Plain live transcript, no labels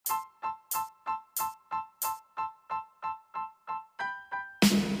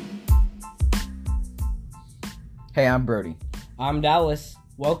Hey, I'm Brody. I'm Dallas.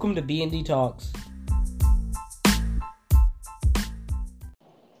 Welcome to B&D Talks.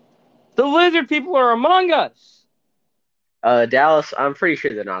 The lizard people are among us. Dallas, I'm pretty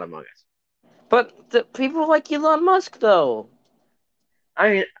sure they're not among us. But the people like Elon Musk, though. I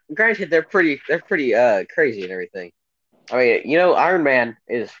mean, granted, they're pretty crazy and everything. I mean, Iron Man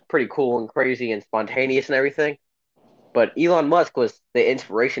is pretty cool and crazy and spontaneous and everything. But Elon Musk was the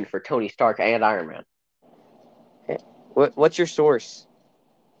inspiration for Tony Stark and Iron Man. What's your source?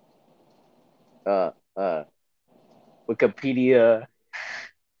 Uh, uh, Wikipedia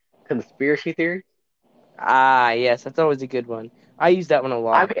conspiracy theory. Ah, yes, that's always a good one. I use that one a I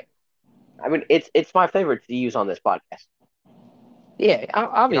lot. mean, it's my favorite to use on this podcast. Yeah, You know,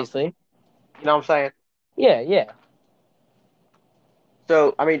 obviously. you know what I'm saying? Yeah.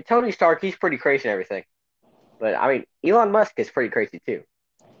 So, I mean, Tony Stark, he's pretty crazy and everything. But I mean, Elon Musk is pretty crazy too.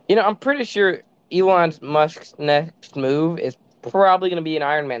 I'm pretty sure Elon Musk's next move is probably going to be an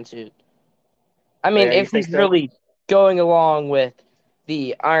Iron Man suit. I Oh mean, yeah, you if think he's so? really going along with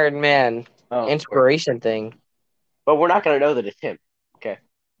the Iron Man Oh, of course. inspiration thing. But we're not gonna know that it's him. Okay.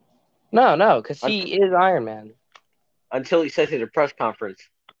 No, because Un- he is Iron Man. until he says at a press conference,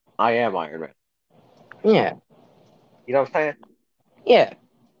 I am Iron Man. Yeah. You know what I'm saying? Yeah.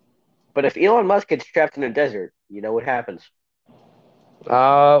 But if Elon Musk gets trapped in a desert, you know what happens.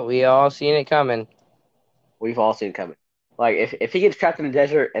 Oh, we all seen it coming. We've all seen it coming. Like if he gets trapped in a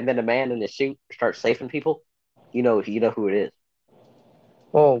desert and then a man in a suit starts saving people, you know who it is.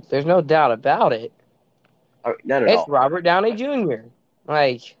 Well, there's no doubt about it. None at It's all. Robert Downey Jr.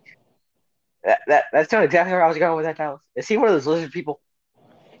 Like, That's not exactly where I was going with that, Dallas. Is he one of those lizard people?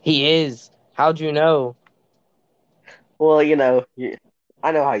 he is. How'd you know? Well, I know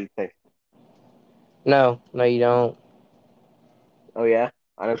how you think. No, you don't. Oh yeah,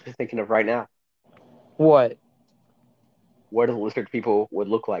 I know what you're thinking of right now. What? What the lizard people would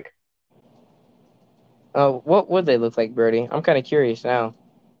look like. Oh, what would they look like, Birdie? I'm kind of curious now.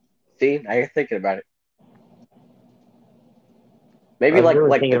 See, now you're thinking about it. I Maybe was like really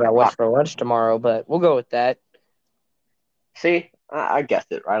like thinking the about what's for lunch tomorrow, but we'll go with that. See, I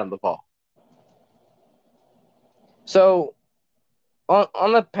guessed it right on the ball. So,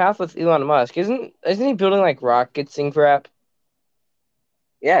 on the path with Elon Musk, isn't he building like rockets and crap?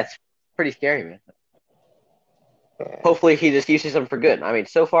 Yeah, it's pretty scary, man. Yeah. Hopefully he just uses them for good. I mean,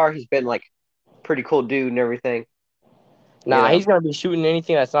 so far he's been like pretty cool dude and everything. You Nah, know. he's gonna be shooting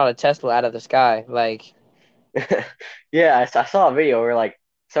anything that's not a Tesla out of the sky. Like, Yeah, I saw a video where like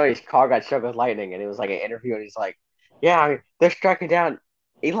somebody's car got struck with lightning, and it was like an interview, and he's like, "Yeah, I mean, they're striking down.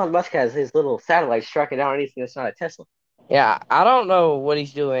 Elon Musk has his little satellite striking down anything that's not a Tesla." yeah, I don't know what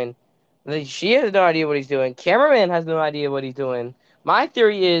he's doing. She has no idea what he's doing. Cameraman has no idea what he's doing. My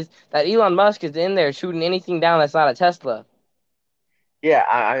theory is that Elon Musk is in there shooting anything down that's not a Tesla.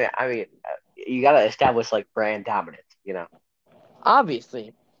 Yeah, you gotta establish like brand dominance.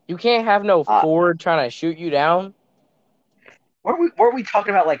 Obviously, you can't have no Uh, Ford trying to shoot you down. were we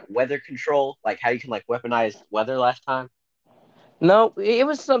talking about like weather control, like how you can like weaponize weather last time? No, it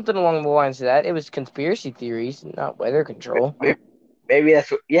was something along the lines of that. It was conspiracy theories, not weather control. Maybe, maybe that's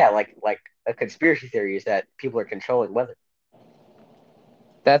what, yeah, like a conspiracy theory is that people are controlling weather.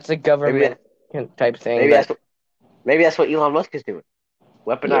 That's a Maybe government that type thing, maybe but that's what Elon Musk is doing.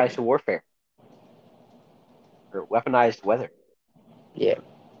 yeah, Weaponized warfare or weaponized weather. yeah.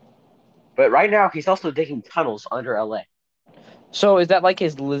 But right now he's also digging tunnels under LA. So is that like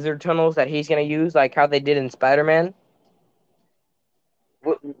his lizard tunnels that he's gonna use, like how they did in Spider-Man?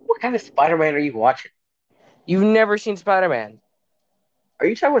 What kind of Spider-Man are you watching? You've never seen Spider-Man? Are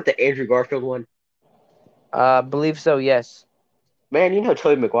you talking about the Andrew Garfield one? Believe so, yes. Man, you know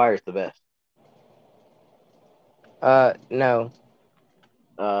Tobey Maguire is the best. No.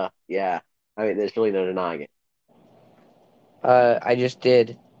 Yeah. I mean, there's really no denying it. I just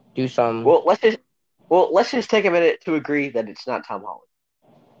did do some. Well, let's just take a minute to agree that it's not Tom Holland.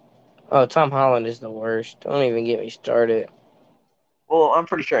 Oh, Tom Holland is the worst. Don't even get me started. Well, I'm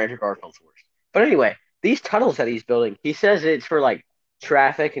pretty sure Andrew Garfield's worse. But anyway, these tunnels that he's building, he says it's for like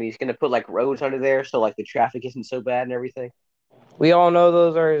traffic, and he's gonna put like roads under there so like the traffic isn't so bad and everything. We all know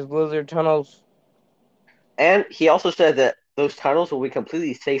those are his lizard tunnels. And he also said that those tunnels will be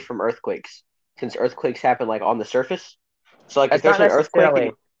completely safe from earthquakes, since earthquakes happen like on the surface. So like if That's not there's an earthquake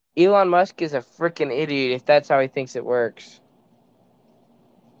necessarily. Elon Musk is a freaking idiot if that's how he thinks it works.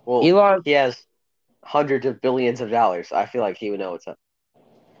 well, Elon. he has hundreds of billions of dollars. I feel like he would know what's up.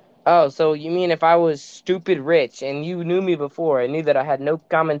 Oh, so you mean if I was stupid rich and you knew me before and knew that I had no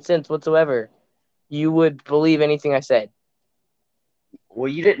common sense whatsoever, you would believe anything I said?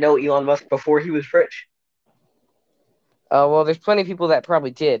 Well, you didn't know Elon Musk before he was rich. Well, there's plenty of people that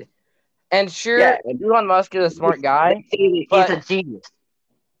probably did. And Yeah, sure, and Elon Musk is a they smart guy, say that he's but a genius.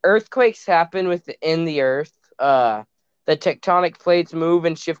 earthquakes happen within the earth. The tectonic plates move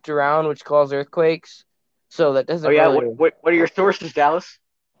and shift around, which cause earthquakes. So that Oh doesn't yeah, really what are your sources, Dallas?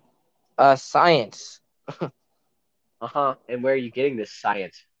 science. Uh-huh. And where are you getting this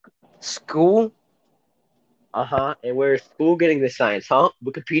science? School, Uh-huh. And where is school getting this science, huh?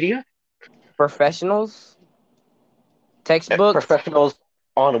 Wikipedia? professionals, textbooks, Professionals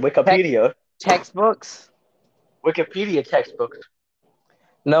on tech Wikipedia. textbooks. Wikipedia textbooks.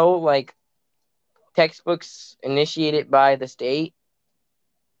 No, like textbooks initiated by the state.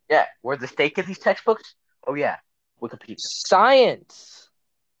 Yeah, where the state get these textbooks? Oh yeah, Wikipedia. Science.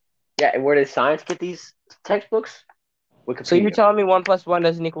 Yeah, and where does science get these textbooks? So you're Wikipedia. telling me 1 plus 1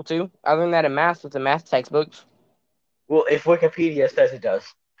 doesn't equal 2? I learned that in math with the math textbooks. Well, if Wikipedia says it does.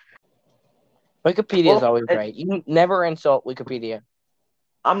 Wikipedia is Well, always right. You never insult Wikipedia.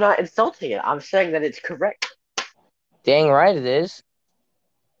 I'm not insulting it. I'm saying that it's correct. Dang right it is.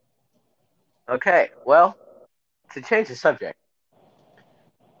 Okay, well, to change the subject,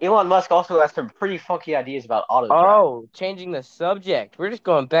 Elon Musk also has some pretty funky ideas about auto drive. Oh, changing the subject. We're just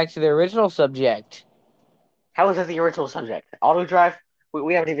going back to the original subject. How is that the original subject? Auto drive?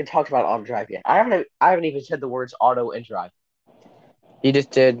 We haven't even talked about auto drive yet. I haven't even said the words auto and drive. You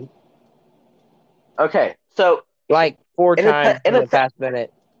just did Okay, so like four in a times in the past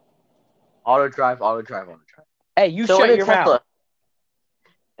minute. auto drive, auto drive, auto drive. Hey, you So shut your mouth.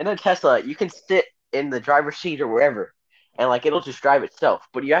 In a Tesla, you can sit in the driver's seat or wherever, and like it'll just drive itself.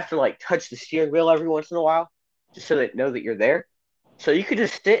 But you have to like touch the steering wheel every once in a while, just so they know that you're there. So you could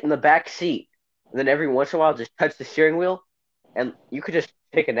just sit in the back seat, and then every once in a while just touch the steering wheel, and you could just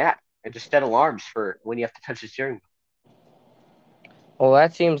take a nap and just set alarms for when you have to touch the steering wheel. Well,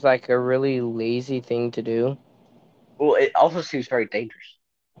 that seems like a really lazy thing to do. Well, it also seems very dangerous.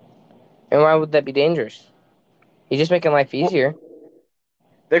 And why would that be dangerous? You're just making life Well, easier.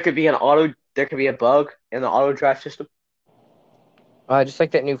 there could be a bug in the auto drive system. Just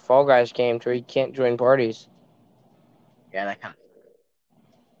like that new Fall Guys game to where you can't join parties. Yeah, that kind of.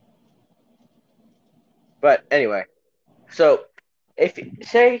 But anyway, so if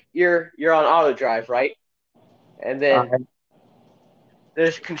say you're on auto drive, right, and then Uh,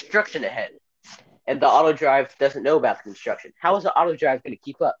 there's construction ahead, and the auto drive doesn't know about the construction. How is the auto drive going to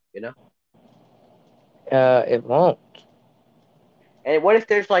keep up? You know. it won't. And what if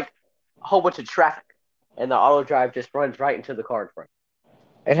there's like a whole bunch of traffic, and the auto drive just runs right into the car in front?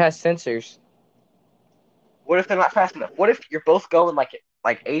 It has sensors. What if they're not fast enough? What if you're both going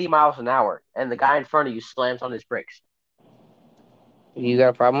like 80 miles an hour, and the guy in front of you slams on his brakes? You got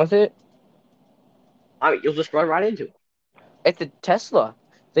a problem with it? I mean, you'll just run right into it. It's a Tesla.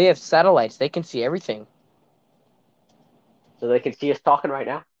 They have satellites. They can see everything. So they can see us talking right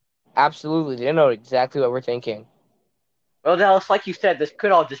now. Absolutely. They know exactly what we're thinking. Well, Dallas, like you said, this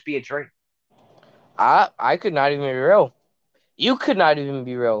could all just be a dream. I could not even be real. You could not even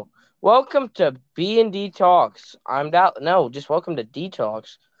be real. Welcome to B&D Talks. I'm Dallas. No, just welcome to D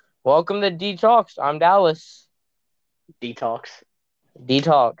Talks. Welcome to D Talks. I'm Dallas. Detox. D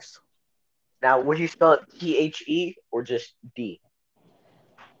Talks. Now, would you spell it THE or just D?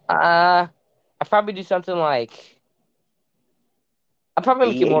 I probably do something like I'll probably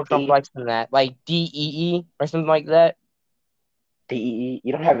make it more DAT? complex than that, like DEE or something like that. DEE?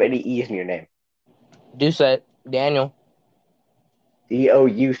 You don't have any E's in your name. Do set Daniel.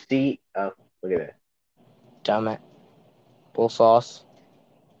 DOUC? Oh, look at that. Dumb it. Full sauce.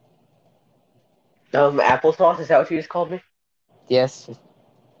 Applesauce? Is that what you just called me? Yes,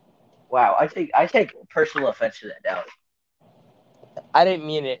 Wow, I take personal offense to that now. I didn't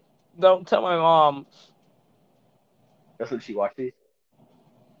mean it. Don't tell my mom. That's what she watched these.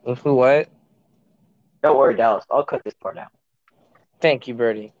 Who what? Don't worry, Dallas. I'll cut this part out Thank you,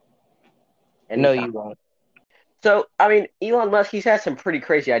 Birdie. No, anytime. you won't. So, I mean, Elon Musk, he's had some pretty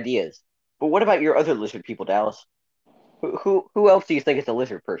crazy ideas. But what about your other lizard people, Dallas? Who else do you think is a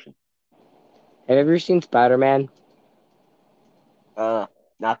lizard person? Have you ever seen Spider Man? Uh,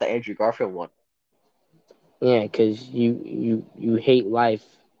 Not the Andrew Garfield one. Yeah, because you hate life.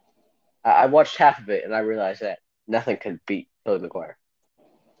 I watched half of it and I realized that nothing could beat Tobey Maguire.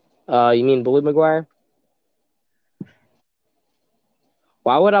 You mean Bully Maguire?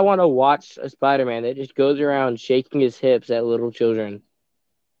 Why would I want to watch a Spider Man that just goes around shaking his hips at little children?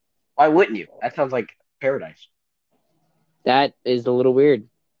 Why wouldn't you? That sounds like paradise. That is a little weird.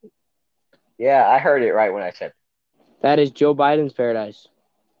 Yeah, I heard it right when I said That is Joe Biden's paradise.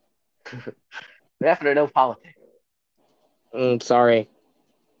 it. We happen to know politics. Sorry.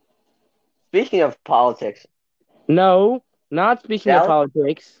 Speaking of politics, No. Not speaking of Dallas,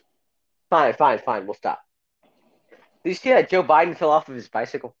 politics. fine. We'll stop. Did you see that Joe Biden fell off of his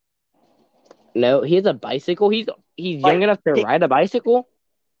bicycle? No, he has a bicycle. He's young Like enough to ride a bicycle.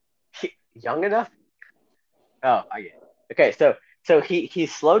 young enough? Oh, I get it. Okay, so he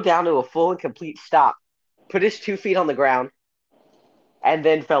slowed down to a full and complete stop, put his 2 feet on the ground, and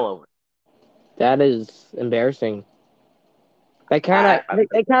then fell over. That is embarrassing. That kind of I, I,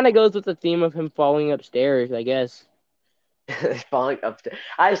 that kind of goes with the theme of him falling upstairs, I guess. falling upstairs.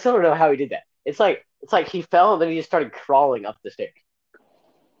 I still don't know how he did that. It's like he fell and then he just started crawling up the stairs.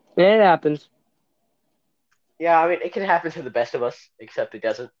 And it happens. Yeah, I mean it can happen to the best of us, except it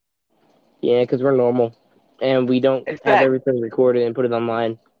doesn't. Yeah, because we're normal, and we don't In have fact, everything recorded and put it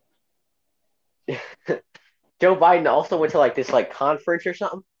online. Joe Biden also went to like this like conference or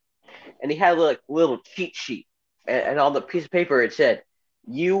something, and he had like little cheat sheet, and on the piece of paper it said,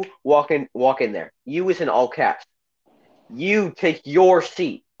 "You walk in there. You is in all caps. You take your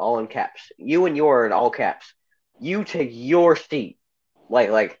seat, all in caps. You and your in all caps. You take your seat,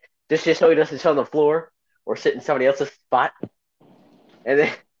 like just so he doesn't sit on the floor or sit in somebody else's spot.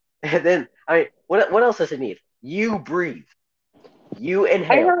 And then I mean, what else does it need? You breathe. You I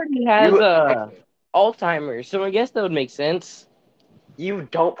inhale. heard he has You exhale. Alzheimer's, so I guess that would make sense. You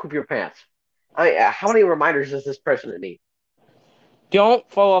don't poop your pants. I mean, how many reminders does this president need? Don't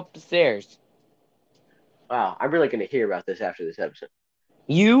fall up the stairs. Wow, I'm really going to hear about this after this episode.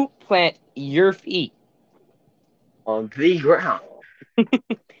 You plant your feet On the ground,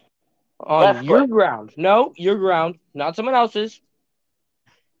 on left your foot, ground. No, your ground, not someone else's.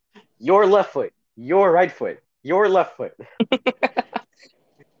 your left foot, your right foot, your left foot.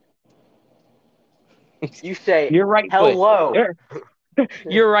 You say Your right foot. hello.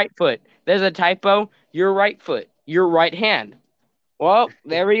 Your right foot. There's a typo. Your right foot. Your right hand. Well,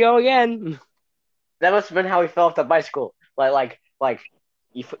 there we go again. That must have been how he fell off the bicycle. Like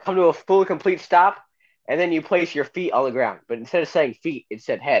you come to a full complete stop, and then you place your feet on the ground. But instead of saying feet, it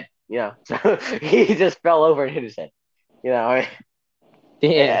said head. So he just fell over and hit his head. I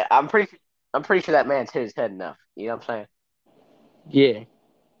mean, Yeah, I'm pretty sure that man's hit his head enough. You know what I'm saying? yeah.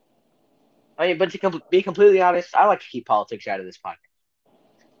 I mean, but to be completely honest, I like to keep politics out of this podcast.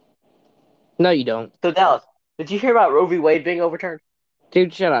 No, you don't. So Dallas, did you hear about Roe v. Wade being overturned?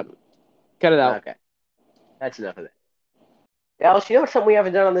 Dude, shut up. Cut it out. Okay, that's enough of that. Dallas, you know something we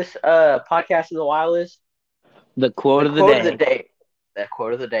haven't done on this podcast in a while is The quote the of the quote of the day. day. That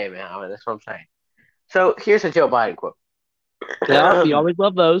quote of the day, man. I mean, that's what I'm saying. So here's a Joe Biden quote. Yep, you always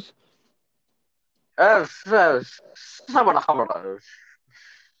love those. uh,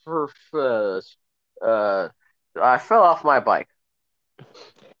 I fell off my bike.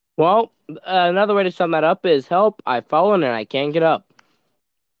 Well, another way to sum that up is help. I've fallen and I can't get up.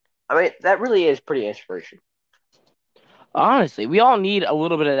 I mean, that really is pretty inspirational. Honestly, we all need a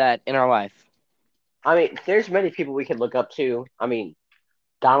little bit of that in our life. I mean, there's many people we can look up to. I mean,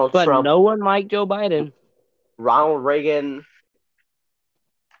 Donald But Trump, no one like Joe Biden. Ronald Reagan,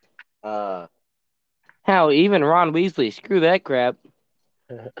 uh, Hell, even Ron Weasley. Screw that crap.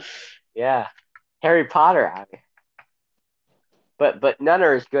 yeah, Harry Potter. I mean, but none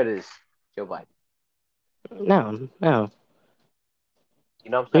are as good as Joe Biden. No, no. You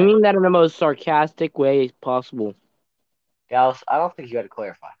know what I'm We saying? mean that in the most sarcastic way possible. Dallas, I don't think you got to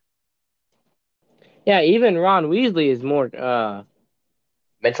clarify. Yeah, even Ron Weasley is more,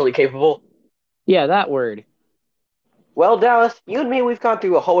 Mentally capable. yeah, that word. Well, Dallas, you and me, we've gone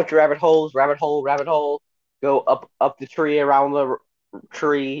through a whole bunch of rabbit holes, rabbit hole, go up the tree, around the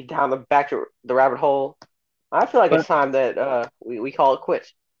tree, down the back to the rabbit hole. I feel like But it's time that we call it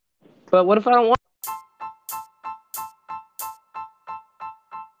quits. but what if I don't want?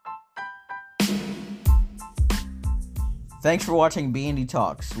 Thanks for watching B&D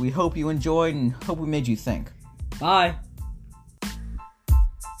Talks. We hope you enjoyed and hope we made you think. Bye.